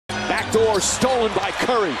backdoor stolen by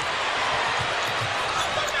Curry.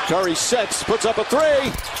 Curry sets, puts up a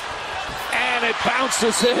three, and it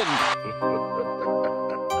bounces in.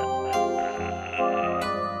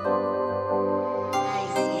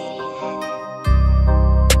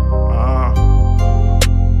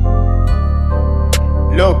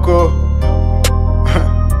 Loco.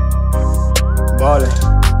 Ballin',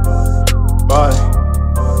 ballin',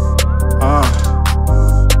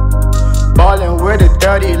 ballin' with it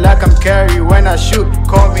dirty like I'm Curry when I shoot.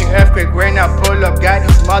 Call me earthquake when I pull up, got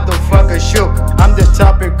these motherfuckers shook. I'm the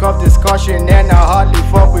topic of discussion and I hardly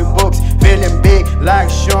fuck with books. Feeling big like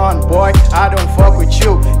Sean, boy, I don't fuck with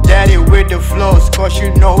you. Daddy with the flows, cause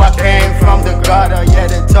you know I came from the gutter. Yeah,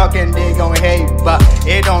 they talking, they gon' hate, but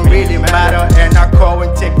it don't really matter. And I call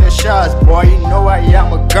and take the shots, boy, you know I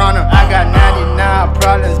am a gunner. I got 99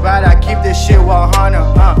 problems, but I keep this shit 100.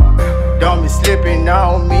 Don't be slipping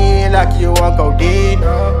on me like you want codeine.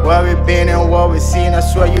 Where we been and what we seen, I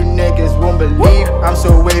swear you niggas won't believe. I'm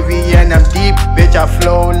so wavy and I'm deep, bitch, I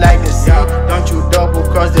flow like the sea. Don't you double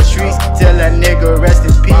cross the streets, tell a nigga rest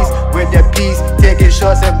in peace. With the peace, taking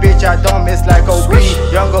shots and bitch, I don't miss like OB.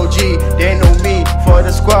 Young OG, they know me, for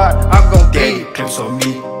the squad, I'm gon' Daddy clips on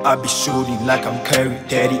me, I be shooting like I'm Curry.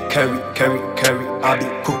 Daddy Curry, Curry, Curry, I be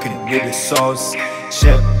cooking with the sauce.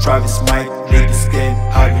 Chef Travis Mike, niggas getting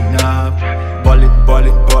hard enough. Ballin',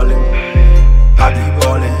 ballin', ballin', I be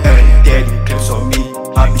ballin'. Daddy clips on me,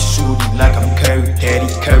 I be shooting like I'm Curry. Daddy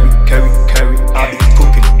Curry, Curry, Curry, I be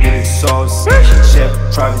cooking with the sauce. Chef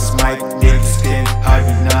Travis Mike, niggas getting hard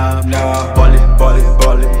enough. Ballin', ballin',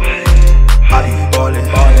 ballin', I be ballin',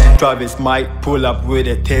 ballin'. Travis Mike pull up with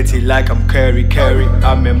a 30 like I'm Curry, Curry.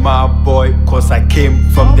 I'm a my boy, cause I came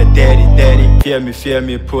from the daddy. Fear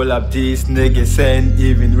me, pull up, these niggas ain't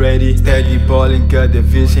even ready. Steady ballin', got the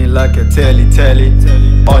vision like a telly.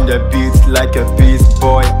 On the beats like a beast,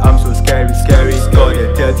 boy, I'm so scary. Got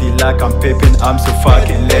the 30 like I'm Pippin, I'm so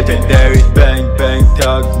fucking legendary. Bang, bang,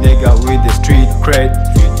 talk, nigga with the street cred.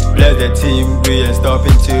 Bless the team, we ain't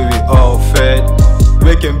stopping till we all fed.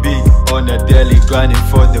 We can be on a daily grinding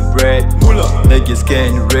for the bread. Niggas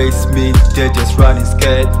can't race me, they just running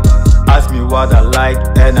scared. Ask me what I like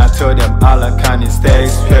and I told them all I can instead.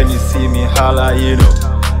 When you see me holla, you know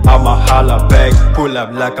I'ma holla back. Pull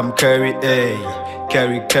up like I'm Curry, ayy.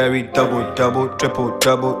 Curry, double, triple,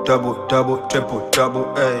 double, triple,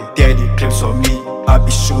 ayy. Daddy clips on me, I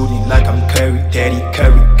be shooting like I'm Curry. Daddy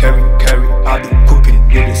Curry, I be cooking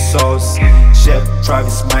with the sauce. Chef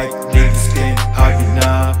Travis Mike, niggas getting hard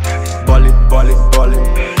enough. Ballin',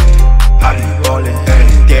 I be ballin'.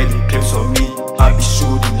 Daddy clips on me, I be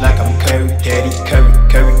shooting like I'm Curry. Daddy Curry,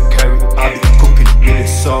 I be cooking with the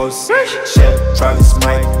sauce. Chef Travis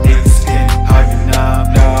Mike, niggas getting hard enough.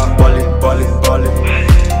 Ballin', I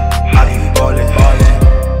be ballin'.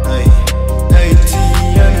 Hey, AT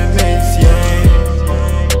enemies, yeah.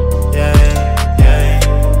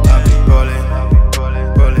 I be ballin'.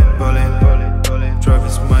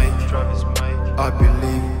 Travis Mike, I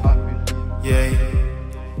believe, yeah.